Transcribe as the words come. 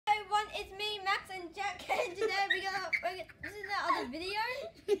video,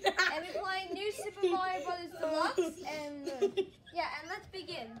 and we're playing new Super Mario Brothers Deluxe, and yeah, and let's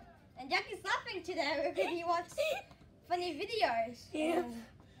begin. And Jackie's laughing today because he wants funny videos. Yeah.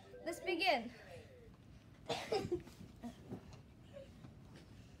 Let's begin.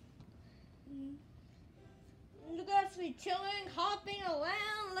 Look at us, we chilling, hopping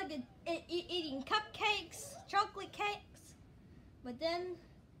around, look at eating cupcakes, chocolate cakes. But then,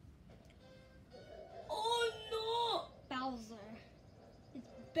 oh no! Bowser is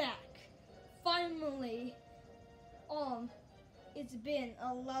back. Finally. It's been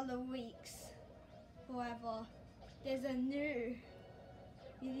a lot of weeks. However, there's a new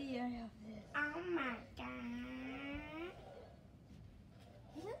video of this. Oh my god.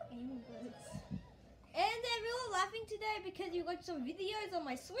 And then we were laughing today because you watched some videos on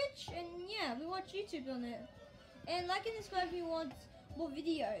my Switch, and yeah, we watch YouTube on it. And like and subscribe if you want more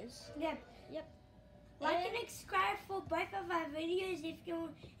videos. Yep. Like and subscribe for both of our videos if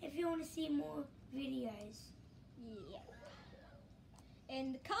you want to see more videos. Yep.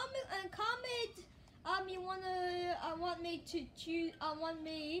 And comment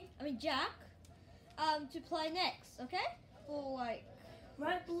Jack to play next, okay? For like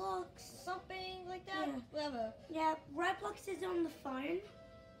Roblox, something like that. Yeah. Whatever. Yeah, Roblox is on the phone.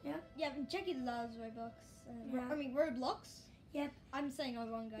 Yeah. Yeah, Jackie loves Roblox. Yeah. I mean Roblox. Yep. I'm saying I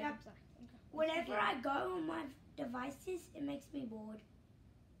wrong, guys. Yep. I'm sorry. Okay. Whenever I go on my devices, it makes me bored.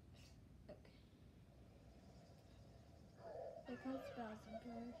 Okay. Here comes Bowser.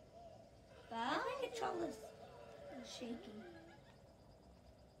 My controller's shaking.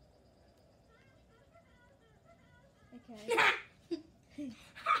 Okay.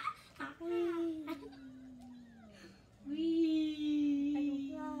 Wee. I can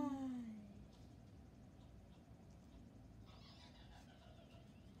fly.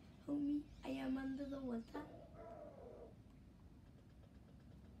 Homie, I am under the water.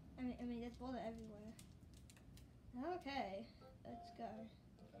 I mean, there's water everywhere. Okay, let's go.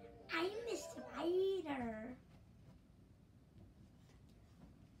 I'm the spider.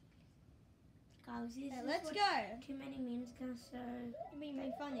 Guys, this is Let's what go. Too many memes can so I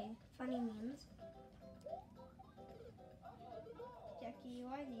mean, funny. funny memes. Jackie,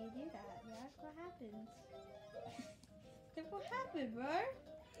 why do you do that? Jack, what happens? What happened, bro?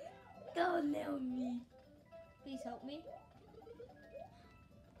 Don't let me. Please help me.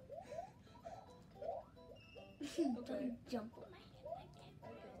 Don't jump on my head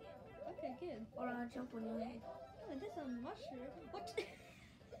like that. Okay, good. Or I'll jump on your head. Oh, there's a mushroom. What?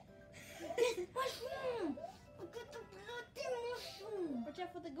 Mushroom! I got the bloody mushroom! Watch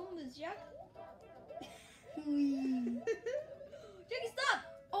out for the Goombas, Jack. Wee. Jackie, stop!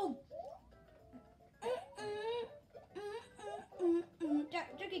 Oh!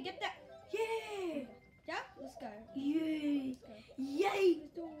 Jackie, get that! Yeah! Jack, let's go. Yay! Let's go. Yay!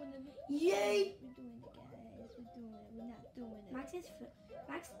 We're doing it. Yay! We're doing it, guys. We're doing it. We're not doing it. Max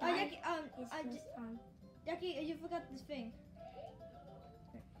Oh, died Jackie, his first time. Jackie, you forgot this thing.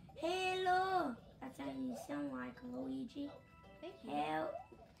 Hello! That's how you sound like, Luigi. Thank you. Help!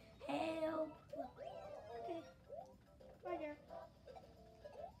 Help! Okay. Roger.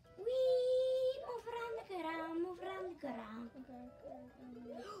 Wee! Move around the ground, move around the ground. Okay.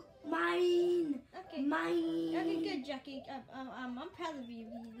 Mine! Okay. Mine! Okay, good, Jackie. I'm proud of you.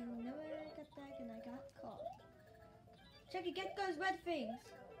 You never got that, and I got caught. Jackie, get those red things.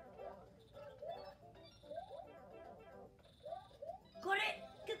 Got it!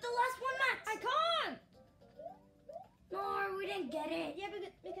 Get the last one, Max! I can't. No, we didn't get it. Yeah,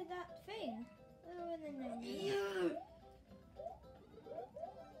 because that thing. Oh, no.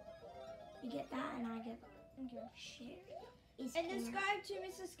 You get that, and I get Okay. share. And subscribe to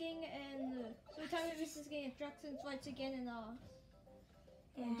Mrs. King, and so time with Mrs. King instructions fights again in our.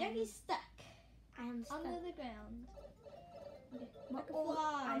 And Jackie's stuck I am stuck. under the ground. Okay. But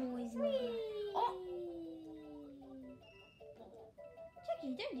Fly. I'm always in the ground. Oh!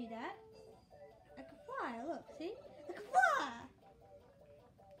 Jackie, don't do that. I can fly. Look, see? I can fly.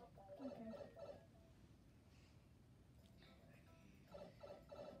 Okay.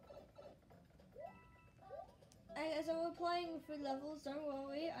 So we're playing 3 levels. Don't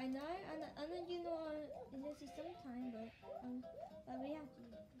worry. I know you know this is some time, but we have to.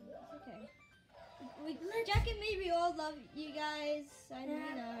 It's okay. Jack and me, we all love you guys. I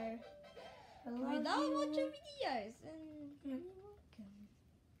know. We love watching videos, and you're welcome.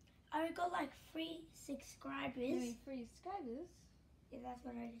 I got like 3 subscribers. Maybe 3 subscribers. Yeah, that's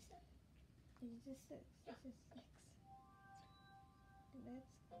what I just said. It's just 6. It's just 6. And that's.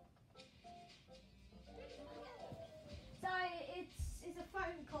 So it's a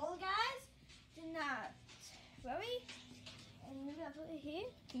phone call, guys. Do not worry. And we're gonna over here.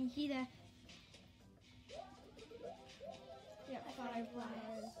 Can you hear that? Yeah, 5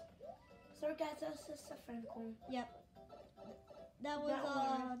 flowers. So guys, that's just a friend call. Yep. That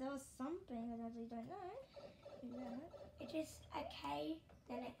was something that I really don't know. Yeah. It is a K,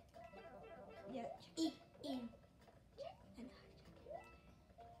 then it Yeah. E in.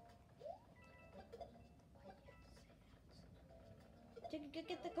 Jack,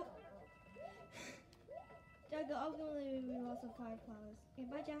 get the go. Jack, I'm gonna leave. We lost the 5 flowers. Okay,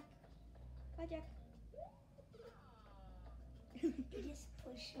 bye, Jack. Bye, Jack. You just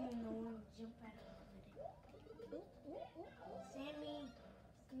push him and no one will jump out of it. Sammy.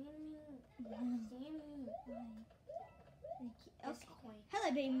 Okay. Hello,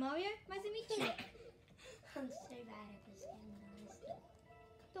 baby Mario. Nice to meet you. I'm so bad at this game, guys.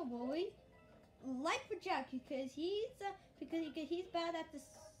 Don't worry. Like for Jack because he's bad at this.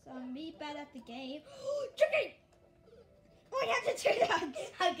 Me bad at the game. Jackie! Why you have to do that?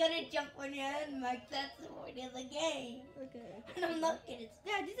 I gotta jump on your head, Mike. That's the point of the game. Okay. And I'm not good at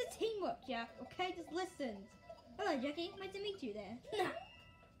Yeah, this is teamwork, Jack. Okay, just listen. Hello, Jackie. Nice to meet you there.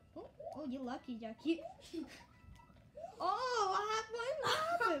 No. Oh, you're lucky, Jackie. Oh, what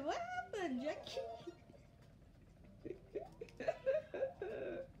happened? What happened, Jackie?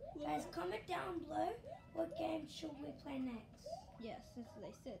 Guys, comment down below what game should we play next. Yes, that's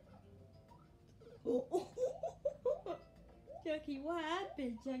what they said. Jackie, what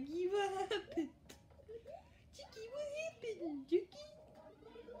happened? Jackie, what happened? Jackie, what happened? Jackie?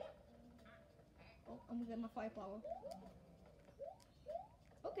 Oh, I'm gonna get my firepower.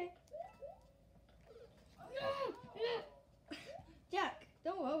 Okay. Jack,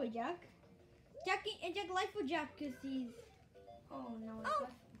 don't worry, Jack. Jackie and Jack like for Jack because he's. Oh no. Oh.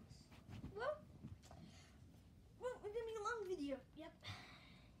 Well, we're gonna be a long video. Yep.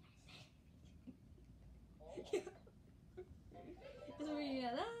 It's really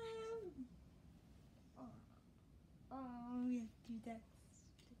long. Oh, we have to do that.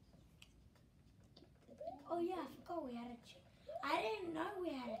 Oh yeah, I forgot we had a chip. I didn't know we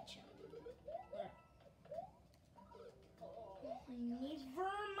had a chip. I need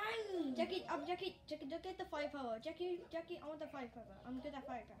money. Jackie, don't get the firepower. Jackie, I want the firepower. I'm good at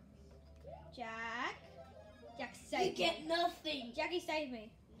firepower. Jack, save You get nothing. Jackie, save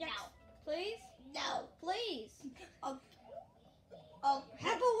me. Jack, No. please, No. please. Oh,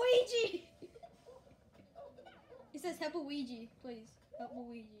 Help a Ouija. It says help a Ouija, please. Help a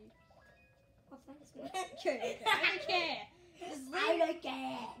Ouija. oh thanks, man. Okay, I don't care. I don't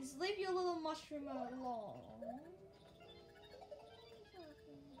care. Just leave your little mushroom alone.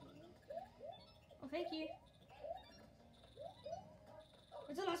 Oh, thank you.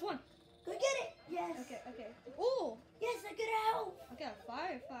 What's the last one? Go get it. Yes. Okay. Oh! Yes, I got help. I got a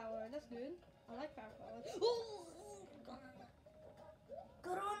firepower. That's good. I like firepower. Oh!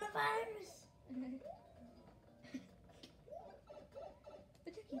 Coronavirus.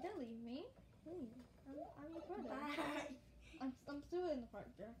 But Jackie, don't leave me. Please. I'm your brother. Bye. I'm still in the park,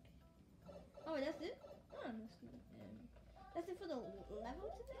 Jack. Oh, that's it? Oh, that's good. That's it for the level today?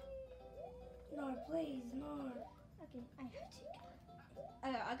 No, please, no. Okay, I have to go.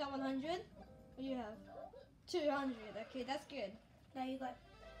 I got 100. What do you have? 200. Okay, that's good. No, you got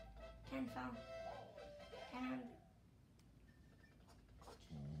 10 found. 10.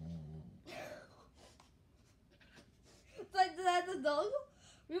 It's like the dog.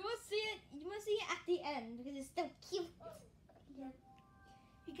 We must see it. You must see it at the end because it's so cute. Yep.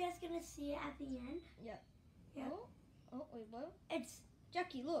 You guys gonna see it at the end? Yep. Yeah. Oh, wait, what? It's.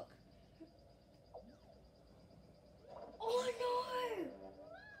 Jackie, look. Oh no!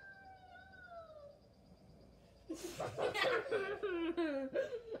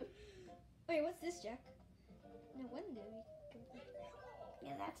 Wait, what's this, Jack? No wonder we go there.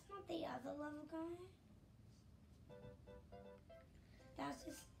 Yeah, that's not the other level guy.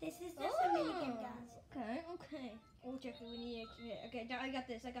 This is just a mini game, guys. Okay. Oh, Jackie, we need to. Okay, I got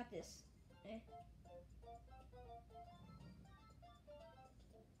this. Eh.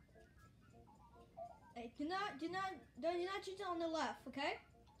 Hey, do not shoot it on the left, okay?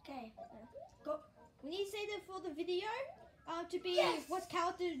 Okay. Go. We need to say that for the video. To be Yes! what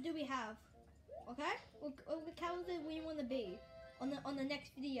character do we have? Okay? What character we want to be on the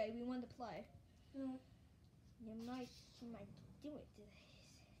next video we want to play. Mm. You might do it today.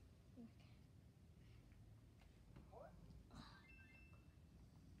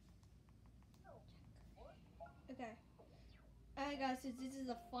 Okay. Alright guys, so this is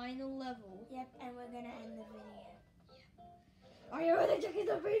the final level. Yep, and we're gonna end the video. Are you ready, Jackie,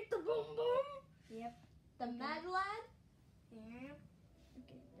 to beat the boom boom? Yep. The mad lad? Yep.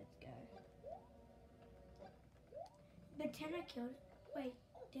 Okay, let's go. But pretend I killed. Wait,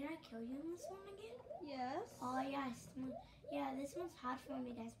 did I kill you in this one again? Yes. Oh yes. Yeah, this one's hard for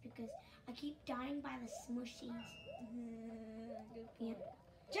me, guys, because I keep dying by the smushies. Good Yeah. point.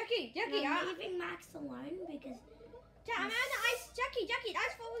 Jackie, And I'm leaving Max alone because. I'm on the ice. Jackie,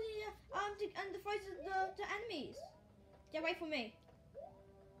 ice fall and the frozen the enemies. Get away from me.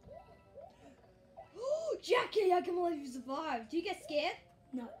 Jackie, I can't believe you survived. Do you get scared?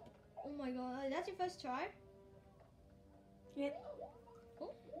 No. Oh my god, that's your first try? Yep.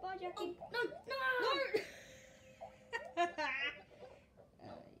 Oh, bye, Jackie. Oh, no.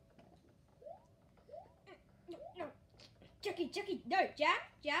 No. Jackie, no,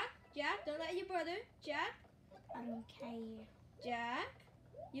 Jack, don't let your brother, Jack, I don't care. Jack,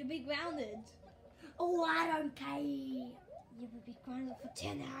 you'll be grounded. Oh, I don't care. You will be grounded for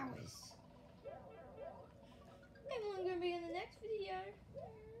 10 hours. And we're gonna be in the next video.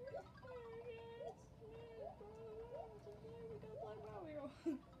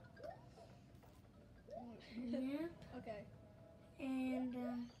 Yeah. Okay. And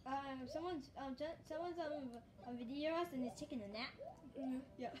Someone's a video us and is taking a nap.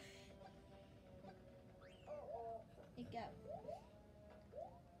 Yeah. It go.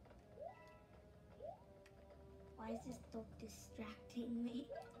 Why is this dog distracting me?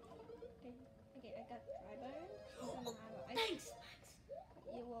 Okay, I got dry bones. Thanks, Max.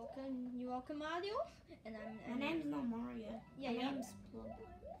 You're welcome, Mario. And My name's not Mario. Yeah, My yeah. name's Plum.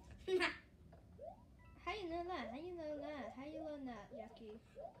 How you know that? How you learn that, Jackie?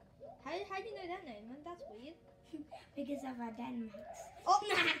 How you know that name? That's weird. Because of our dad, Max. Oh,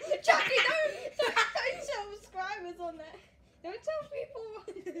 Jackie, don't tell subscribers on that. Don't tell people.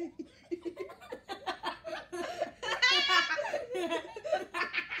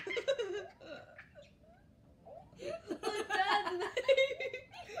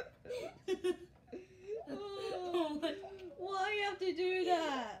 Why you have to do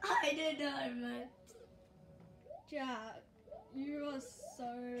that? I don't know, Max. Jack, you are so...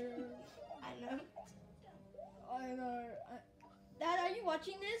 I know. I know. Dad, are you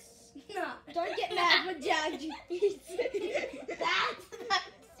watching this? No. Don't get mad with Jack. That's not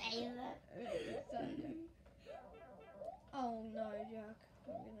saying that. Oh no, Jack.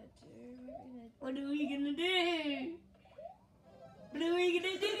 What are we gonna do? What are we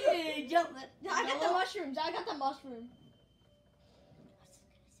gonna do? Jump it. I got the mushrooms. I got the mushroom.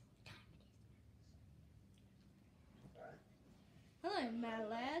 Hello, mad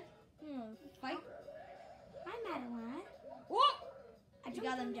lad. Fight. Hi, Madeline. What? I You jumped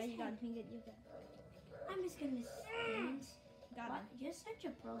got on him, his Jack. You got head. him. You got I'm just gonna stand. Got What? him. You're such a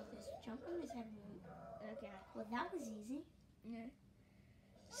pro with this. Jump on his head. Okay. Well, that was easy. Yeah.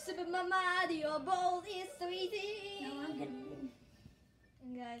 Super Mario Bros. is so easy. No, I'm gonna win.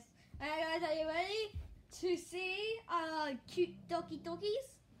 Guys, alright guys, are you ready to see cute doggies?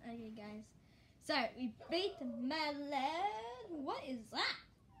 Okay guys, so we beat Mad Lad. What is that?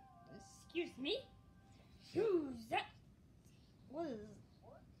 Excuse me? Who's that? What is...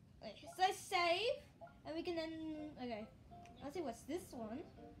 Wait, so save, and we can then... Okay, let's see what's this one.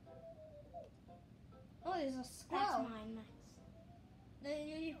 Oh, there's a squirrel. That's mine, Max. Then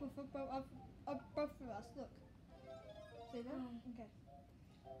you're equal for both of us, look. See that? Okay.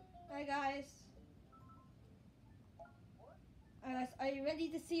 Alright guys. Alright guys, are you ready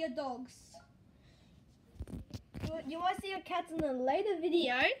to see your dogs? You want to see your cats in a later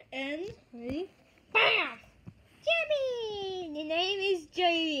video, and ready? BAM! Jamie! The name is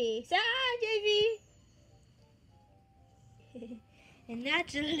Joey. Say hi, Joey. And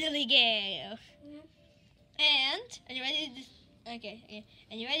that's a little girl. And are you ready to... Okay.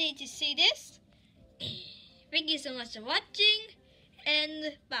 Are you ready to see this? Thank you so much for watching,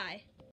 and bye.